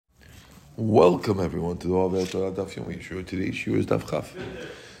Welcome everyone to the Ovel Torah Daf Yomi Yeshua. Today's Shur is Daf Chaf.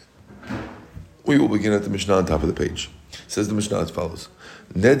 We will begin at the Mishnah on top of the page. It says the Mishnah as follows: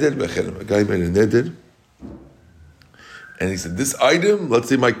 Neder becherem. A guy made a neder, and he said, "This item, let's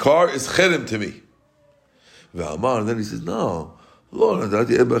say my car, is cherem to me." And then he says, "No, Lord, I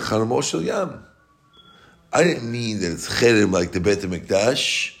didn't mean that it's cherem like the Beit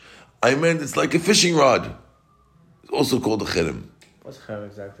HaMikdash. I meant it's like a fishing rod. It's also called a cherem." What's cherem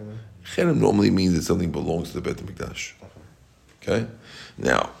exactly mean? Cherem normally means that something belongs to the Beit HaMikdash. Okay?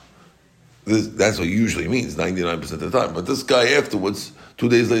 Now, that's what it usually means, 99% of the time. But this guy afterwards, 2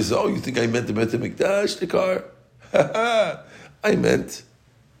 days later, says, "Oh, you think I meant the Beit HaMikdash, the car?" I meant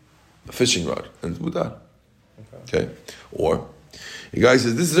a fishing rod. And it's mutar. Okay? Or, the guy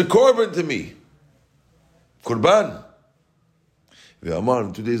says, "This is a korban to me. Korban."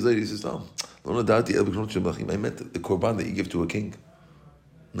 And 2 days later, he says, "No, I meant the korban that you give to a king.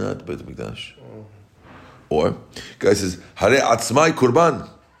 Not the Beit HaMikdash." Or, guy says, "Hare atzmai korban.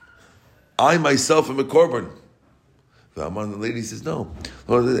 I myself am a korban." The lady says, "No.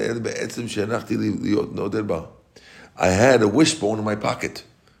 I had a wishbone in my pocket.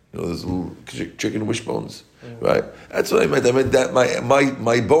 You know, those little chicken wishbones, right? That's what I meant. I meant that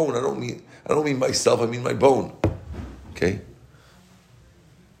my bone. I don't mean myself. I mean my bone." Okay.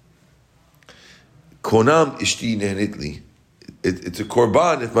 Konam ishti nehenitli. It's a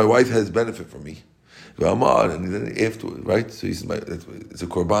korban if my wife has benefit from me. And then afterwards, right? So he says, it's a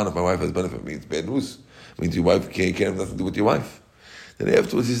korban if my wife has benefit from me. It's bad news. It means your wife can't have nothing to do with your wife. Then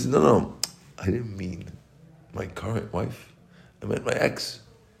afterwards he says, no, I didn't mean my current wife. I meant my ex.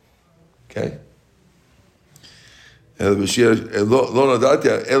 Okay? I meant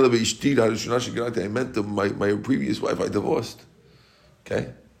my previous wife I divorced.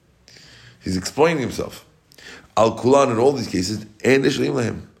 Okay? He's explaining himself. Al Kulan in all these cases, and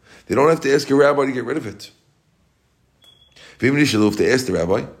Ishlim. They don't have to ask a rabbi to get rid of it. If they ask the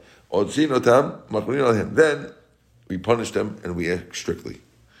rabbi, then we punish them and we act strictly.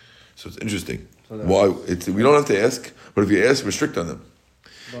 So it's interesting. Why? We don't have to ask, but if you ask, we're strict on them.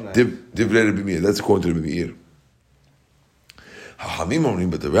 That's according to the Meir.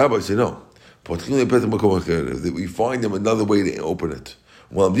 But the rabbis say no. We find them another way to open it.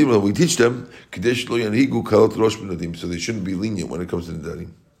 Well, we teach them, so they shouldn't be lenient when it comes to the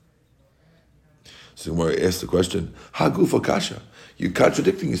darim. So when I asked the question, Hagufa kasha, you're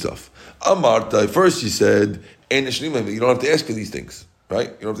contradicting yourself. Amarta, first you said, you don't have to ask for these things,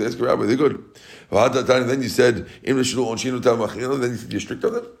 right? You don't have to ask a rabbi, they're good. Then you said, then you said you're strict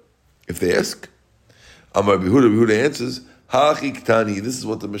on them, if they ask. Amar Behuda answers, Hachiktani, this is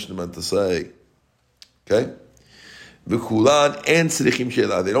what the Mishnah meant to say. Okay? V'kulan and tzrichim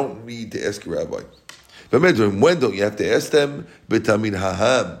she'ela. They don't need to ask a rabbi. But when don't you have to ask them? B'tamin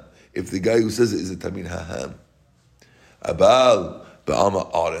haham. If the guy who says it is a tamin haham. Abal b'ama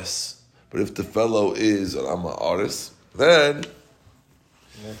aris. But if the fellow is an ama aris, then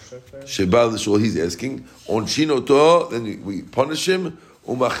shebal l'shul he's asking on shinoto. Then we punish him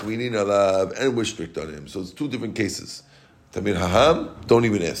umachminin alav and we're strict on him. So it's two different cases. Tamin haham, don't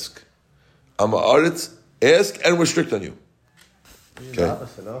even ask. Ama aris. Ask and we're strict on you. Okay.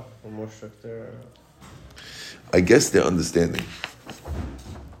 Opposite, no? We're more stricter. I guess they're understanding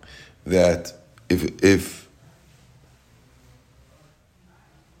that if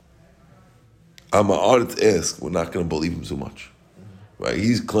Ama'aretz asks, we're not going to believe him so much. Right?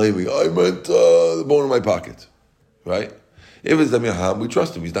 He's claiming, I meant the bone in my pocket. Right? If it's Damir Ham, we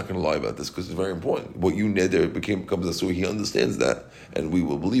trust him. He's not going to lie about this because it's very important. What you neder becomes a so he understands that, and we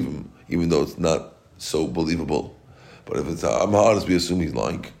will believe him, even though it's not so believable. But if it's Ama'aretz, we assume he's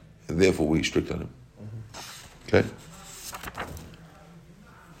lying, and therefore we're strict on him. Okay?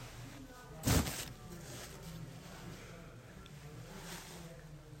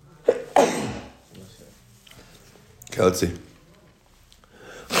 Okay, let's see.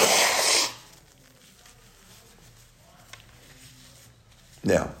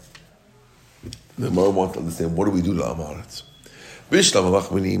 Now, the Gemara wants to understand, what do we do to Amaretz? I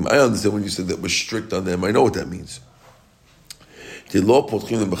understand when you said that we're strict on them. I know what that means. A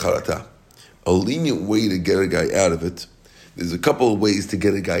lenient way to get a guy out of it. There's a couple of ways to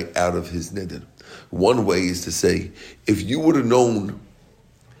get a guy out of his neder. One way is to say, if you would have known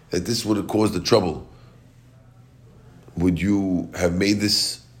that this would have caused the trouble, would you have made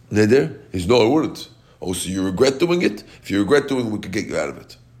this neder? He says, no, I wouldn't. Oh, so you regret doing it? If you regret doing it, we could get you out of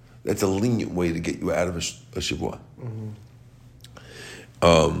it. That's a lenient way to get you out of a shivua.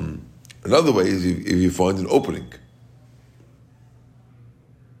 Another way is if you find an opening.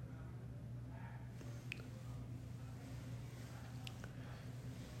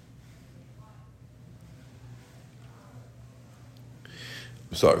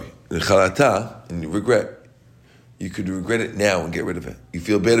 sorry, in chalata, and you regret, you could regret it now and get rid of it. You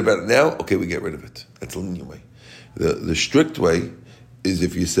feel bad about it now, okay, we get rid of it. That's the lenient way. The strict way is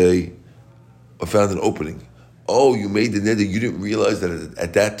if you say, I found an opening. Oh, you made the neder, you didn't realize that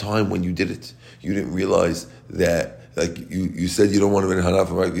at that time when you did it, you didn't realize that, like you said you don't want to be in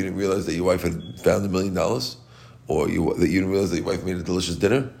hanafa, right? You didn't realize that your wife had found $1 million, or that you didn't realize that your wife made a delicious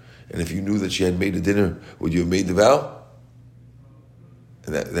dinner, and if you knew that she had made a dinner, would you have made the vow?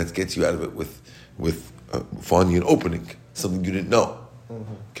 And that gets you out of it with finding an opening, something you didn't know.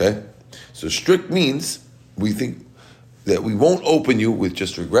 Mm-hmm. Okay? So strict means we think that we won't open you with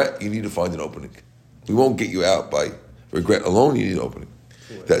just regret, you need to find an opening. We won't get you out by regret alone, you need an opening.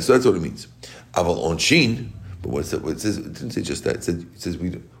 So that's what it means. Aval onshin, but what it says, it didn't say just that, it says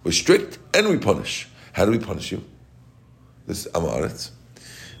we're strict and we punish. How do we punish you? This is Amaretz.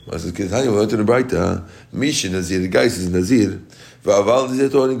 We learned in the Braita, Mishin Nazir, the guy says Nazir, Va'aval Nazir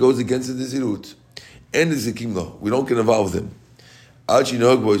Torah, and goes against the Nazirut. And the Zikim lo, we don't get involved with him. Al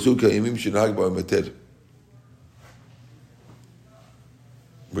Shinag Bo Yisuka, Imim Shinag Bo Meter.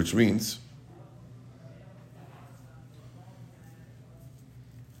 Which means,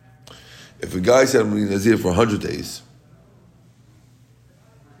 if a guy said I'm going to Nazir for 100 days,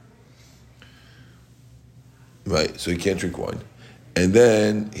 right, so he can't drink wine, and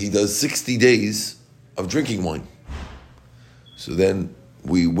then he does 60 days of drinking wine. So then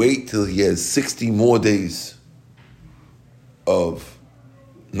we wait till he has 60 more days of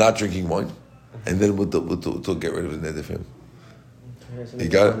not drinking wine, and then we'll get rid of the neder for him. Okay, so You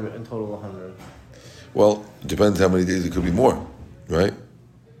got it? in total 100. Well, it depends how many days. It could be more, right?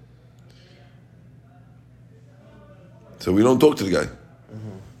 So we don't talk to the guy.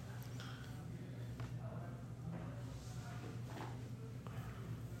 Mm-hmm.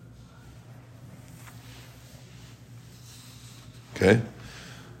 Okay?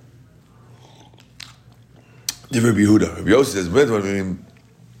 Rabbi Yehuda. Rabbi Yossi says,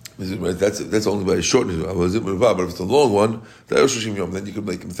 that's only by a short neder. But if it's a long one, then you could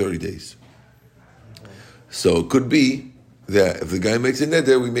make him 30 days. So it could be that if the guy makes a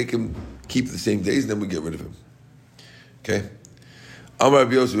neder, we make him keep the same days, and then we get rid of him. Okay? Amar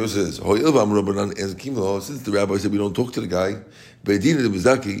Rabbi Yossi says, since the rabbi said we don't talk to the guy,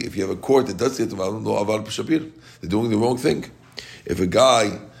 if you have a court that does say to they're doing the wrong thing. If a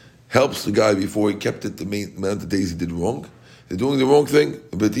guy helps the guy before he kept it the amount of days he did wrong, they're doing the wrong thing.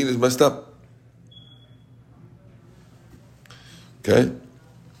 The Bedin is messed up. Okay?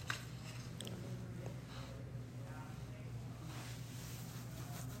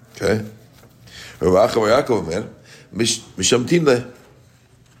 Okay? According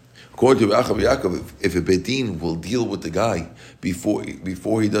to Achav Yaakov, if a Bedin will deal with the guy before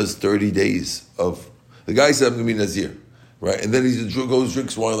he does 30 days of... The guy said, I'm going to be Nazir. Right? And then he goes,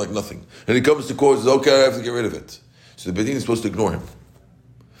 drinks wine like nothing. And he comes to court and says, okay, I have to get rid of it. So the Bedin is supposed to ignore him.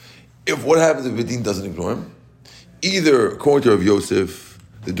 If what happens if Bedin doesn't ignore him? Either, according to Rav Yosef,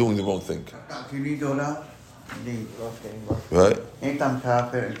 they're doing the wrong thing. Right?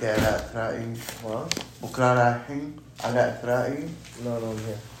 No, I'm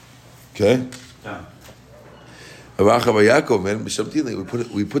here. Okay?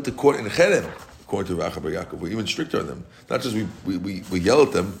 We put the court in cherem. According to Rachav Yaakov, we're even stricter on them. Not just we yell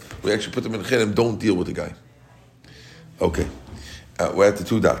at them, we actually put them in cherem. Don't deal with the guy. Okay, we're at the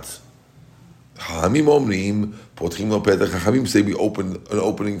two dots. Chachamim say we open an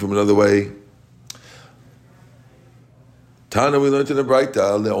opening from another way. Tana, we learned in the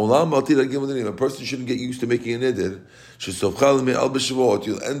Braita, a person shouldn't get used to making a neder.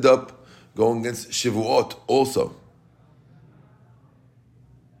 You'll end up going against Shavuot also.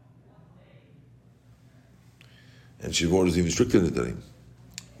 And Shavuot is even stricter than Nedarim.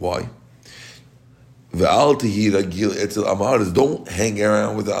 Why? Don't hang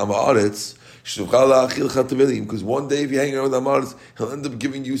around with the Amaretz. Because one day if you hang around with the Amaretz, he'll end up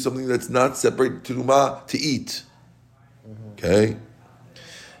giving you something that's not separate to Terumah to eat. Okay?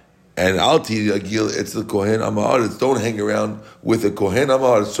 And it's the Kohen Amaretz. Don't hang around with a Kohen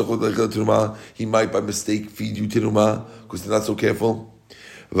Amaretz. He might by mistake feed you Terumah because they're not so careful.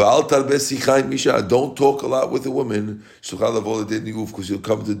 Don't talk a lot with a woman because you'll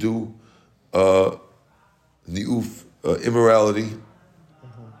come to do ni'uf, immorality.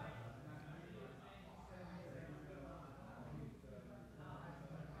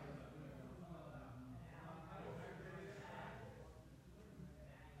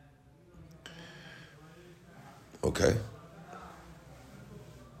 Okay.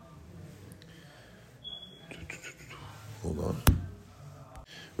 Hold on.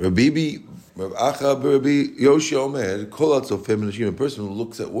 Rabbi Acha Rabbi Yoshi Omer, Kol Atzof Feminishim, a person who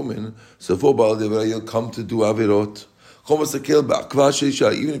looks at women, Safo Baal Devra, you'll come to do Avirot. Even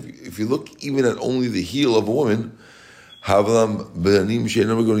if you look even at only the heel of a woman,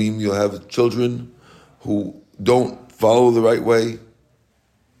 you'll have children who don't follow the right way.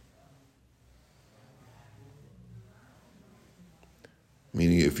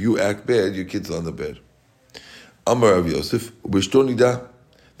 Meaning, if you act bad, your kid's on the bed. Amar Rav Yosef,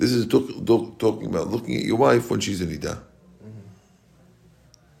 this is talking about looking at your wife when she's in Nida.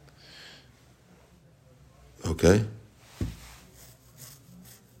 Okay?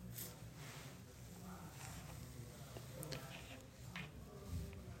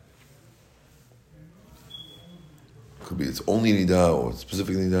 Could be it's only Nida or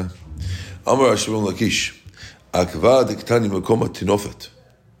specifically Nida. Amar Shimon Lakish, Akva diktani makoma tinofet,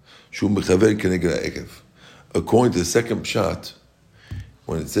 shum bechaver keneged ha'ekev. According to the second pshat,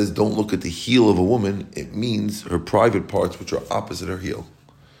 when it says don't look at the heel of a woman, it means her private parts which are opposite her heel.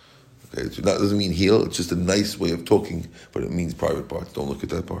 Okay, so that doesn't mean heel, it's just a nice way of talking, but it means private parts. Don't look at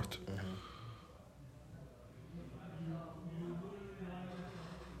that part.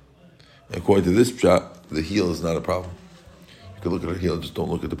 According to this pshat, the heel is not a problem. You can look at her heel, just don't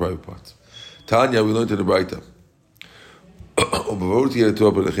look at the private parts. Tanya, we learned in the Braita.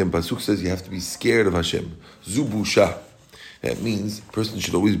 Pasuk says you have to be scared of Hashem. Zubusha. That means a person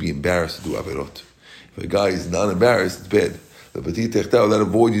should always be embarrassed to do averot. If a guy is not embarrassed, it's bad. That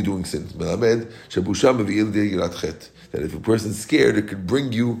avoid you doing sins. That if a person's scared, it could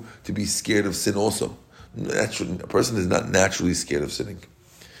bring you to be scared of sin also. A person is not naturally scared of sinning.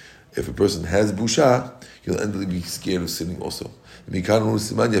 If a person has busha, he'll endly be scared of sinning also.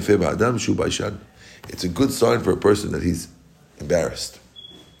 It's a good sign for a person that he's embarrassed.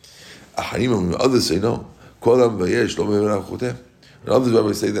 Others say no. And others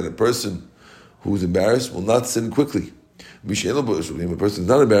rabbis say that a person who's embarrassed will not sin quickly. If a person is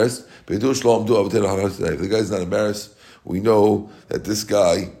not embarrassed, if the guy is not embarrassed, we know that this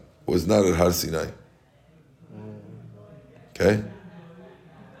guy was not at Har Sinai. Okay?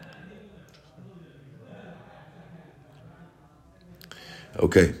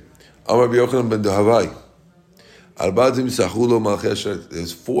 Okay.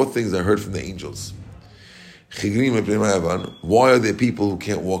 There's four things I heard from the angels. Why are there people who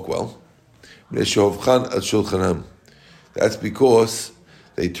can't walk well? That's because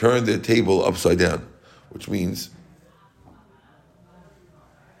they turned their table upside down, which means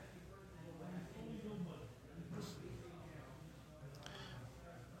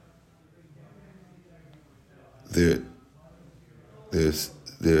they're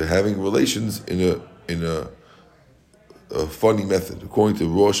having relations in a funny method. According to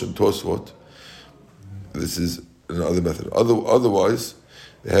Rosh and Tosfot, this is another method. Otherwise,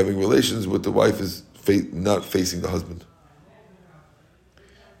 they're having relations with the wife is not facing the husband.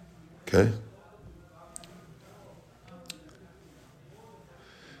 Okay?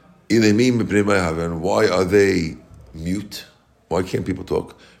 Why are they mute? Why can't people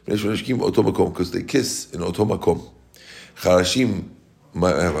talk? Because they kiss in otomakom. Charashim,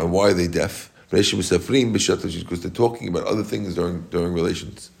 why are they deaf? Because they're talking about other things during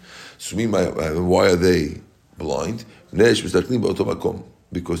relations. Why are they blind? Because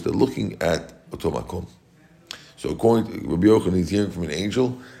they're looking at otomakom. So according to Rabbi Yochanan, he's hearing from an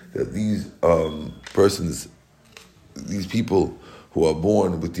angel that these persons, these people who are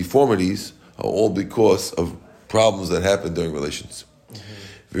born with deformities, are all because of problems that happen during relations.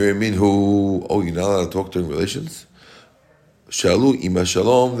 You're not allowed to talk during relations? Shalu Ima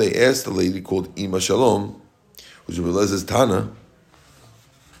Shalom, they asked a lady called Ima Shalom, which is Tana.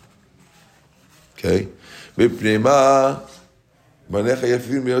 Okay.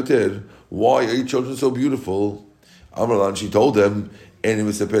 Why are your children so beautiful? Amralan, she told them,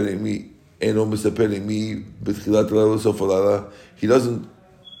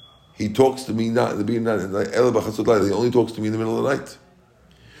 he talks to me not in the beginning of the night, he only talks to me in the middle of the night.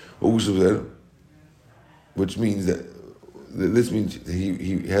 Which means that this means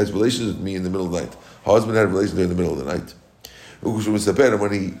he has relations with me in the middle of the night. Her husband had relations with her in the middle of the night. And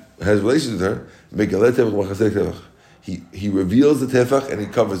when he has relations with her, he reveals the tefach and he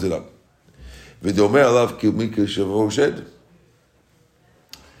covers it up.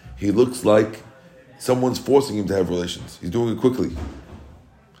 He looks like someone's forcing him to have relations. He's doing it quickly.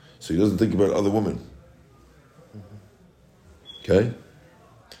 So he doesn't think about other women. Okay?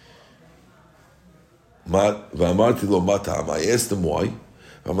 I asked him why.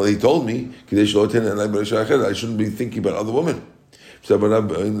 He told me, I shouldn't be thinking about other women. Because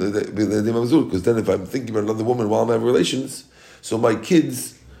then if I'm thinking about another woman while I'm having relations, so my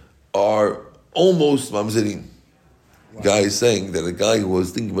kids are almost mamzerim. Wow. Guy is saying that a guy who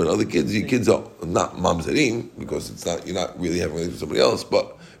was thinking about other kids, your kids are not mamzerim because it's not, you're not really having a relationship with somebody else,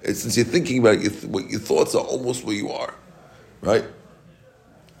 but since you're thinking about it, what your thoughts are almost where you are, right?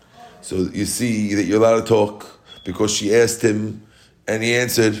 So you see that you're allowed to talk because she asked him and he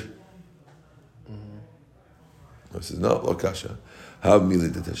answered. Mm-hmm. I says, no, lo kasha.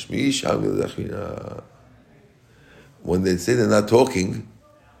 When they say they're not talking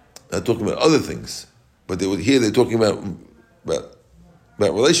about other things, but they would hear they're talking about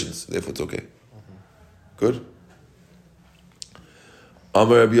relations. Therefore, it's okay. Mm-hmm. Good.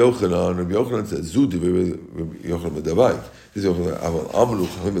 Amar Rabbi Yochanan says, "Zu Rabbi Yochanan medavai." This is Yochanan. Amaru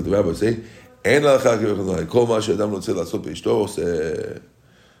Chachamim, the rabbis say, "En alachak Yochanan. Kol ma she'adam rotzeh la'asot be'ishto."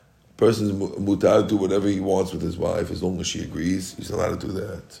 Person's mutar to do whatever he wants with his wife as long as she agrees. He's allowed to do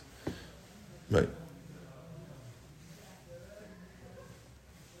that, right?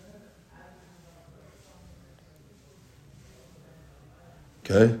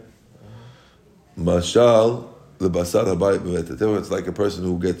 Okay. Mashal. It's like a person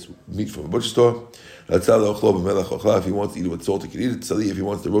who gets meat from a butcher store. If he wants to eat it with salt, he can eat it. If he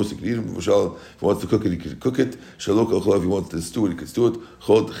wants to roast it, he can eat it. If he wants to cook it, he can cook it. If he wants to stew it, he can stew it.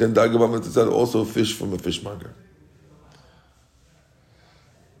 Also fish from a fishmonger.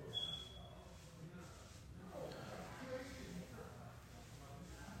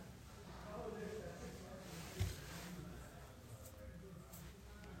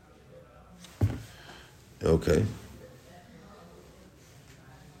 Okay.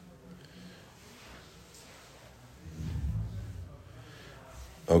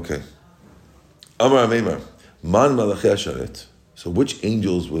 Okay. Amar Ameimar, Man Malachei Hasharet. So which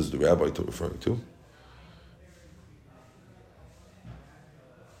angels was the rabbi referring to?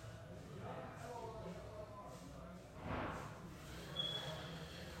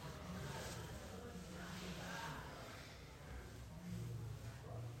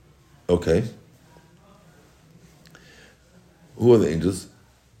 Okay. Who are the angels?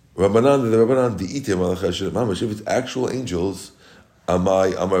 Rabbanan, the Ite Malachei Hasharet. Mamash, if it's actual angels,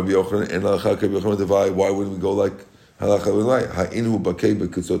 Amai, Amar Rabbi Yochanan, and Halacha Rabbi Yochanan Devai. Why wouldn't we go like Halacha Devai? Ha'inhu bakei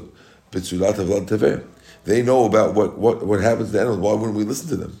b'kitzot b'tzulat avlad tever. They know about what happens to animals. Why wouldn't we listen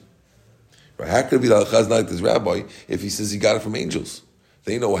to them? Right? How could it be the Halacha is not like this rabbi if he says he got it from angels?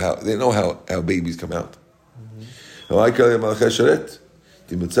 They know how babies come out. Because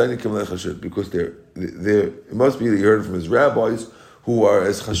they're it must be that he heard it from his rabbis who are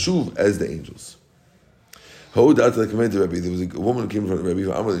as chashuv as the angels. There was a woman who came from Rabbi,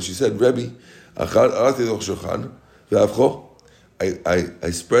 and she said, Rabbi, I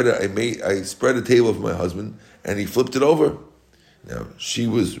spread a table for my husband, and he flipped it over. Now, she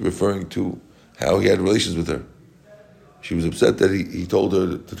was referring to how he had relations with her. She was upset that he told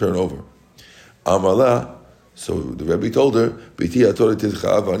her to turn over. Amala, so the Rebbe told her, the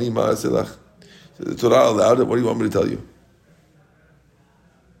Torah allowed it, what do you want me to tell you?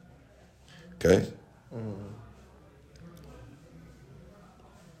 Okay?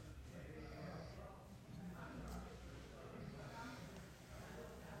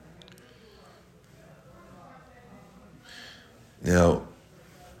 Now,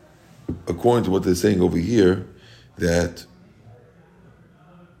 according to what they're saying over here, that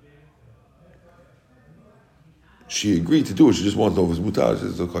she agreed to do it, she just wanted to know if it was mutar.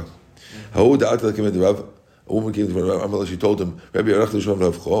 It's okay. A woman came to Rav, she told him, Rabbi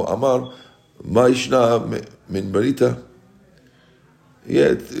Amar, Ma'ishna min barita.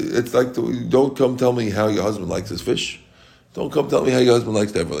 Yeah, it's like, don't come tell me how your husband likes his fish. Don't come tell me how your husband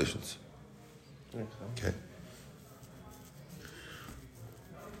likes to have relations. Okay.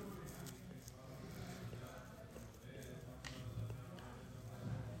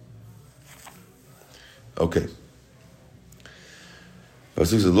 Okay. We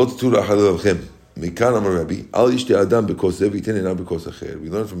learn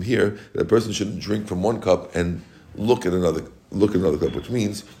from here that a person shouldn't drink from one cup and look at another cup, which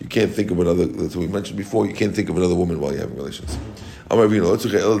means you can't think of another. That's what we mentioned before. You can't think of another woman while you're having relations. Even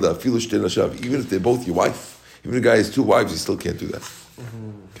if they're both your wife, even if a guy has two wives, he still can't do that.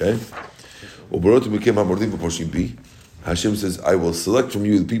 Okay. Hashem says, I will select from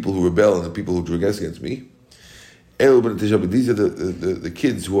you the people who rebel and the people who drag against me. These are the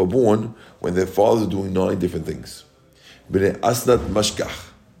kids who are born when their fathers are doing 9 different things. B'nei asnat mashkach.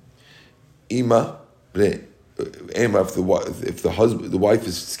 Ima, if the wife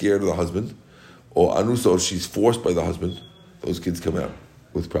is scared of the husband, or anusa, or she's forced by the husband, those kids come out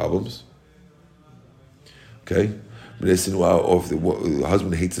with problems. Okay? B'nei sinua, or if the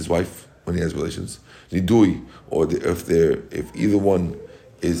husband hates his wife when he has relations. Nidui, or if either one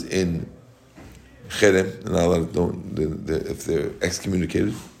is in cherem, they're not allowed to, if they're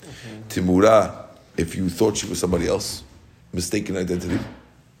excommunicated. Timura, if you thought she was somebody else, mistaken identity.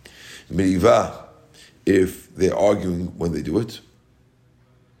 Meriva, if they're arguing when they do it.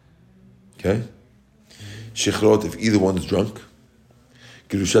 Okay? Shichrot, if either one's drunk.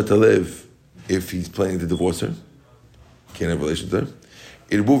 Girushat Alev, if he's planning to divorce her. Can't have relations with her.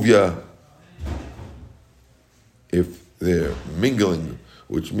 Irbuvya, if they're mingling,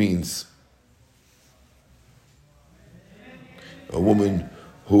 which means a woman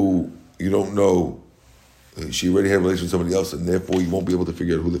who you don't know, she already had a relationship with somebody else, and therefore you won't be able to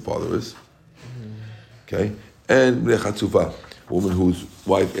figure out who the father is. Okay? And Mrechatzufa, a woman whose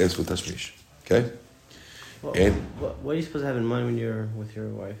wife asked for tashmish. Okay? What, And what are you supposed to have in mind when you're with your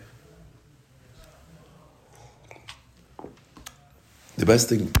wife? the best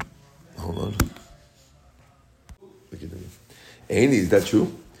thing, hold on. Any, is that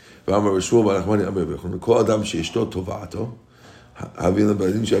true? כל אדם שאשתו תובעתו, הביא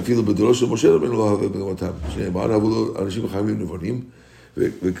לבנים שאפילו בדורו של משה רבנו לא הביא בגמותם. שנאמר, אהבו לו אנשים חכמים נבונים,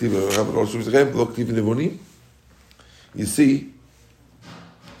 וכתיב בראש שלכם, לא כתיב נבונים. You see,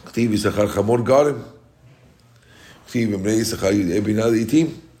 כתיב יששכר חמור גרם. כתיב אמרי יששכר יודעי בינה לעתים.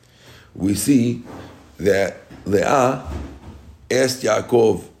 We see that Leah asked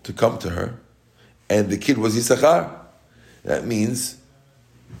Yaakov to come to her, and the kid was Yisachar. That means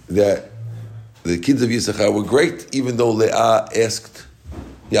that the kids of Yisachar were great, even though Leah asked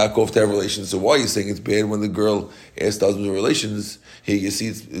Yaakov to have relations. So why are you saying it's bad when the girl asked husbands of relations? Here you see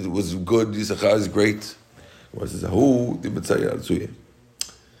it was good, Yisachar is great. It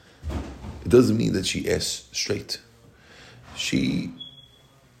doesn't mean that she asked straight. She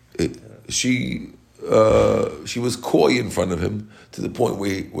was coy in front of him to the point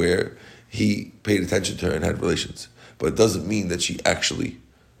where he paid attention to her and had relations. But it doesn't mean that she actually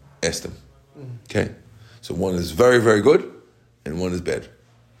asked him. Okay? So one is very, very good, and one is bad.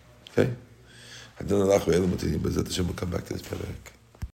 Okay? I don't know, we'll come back to this.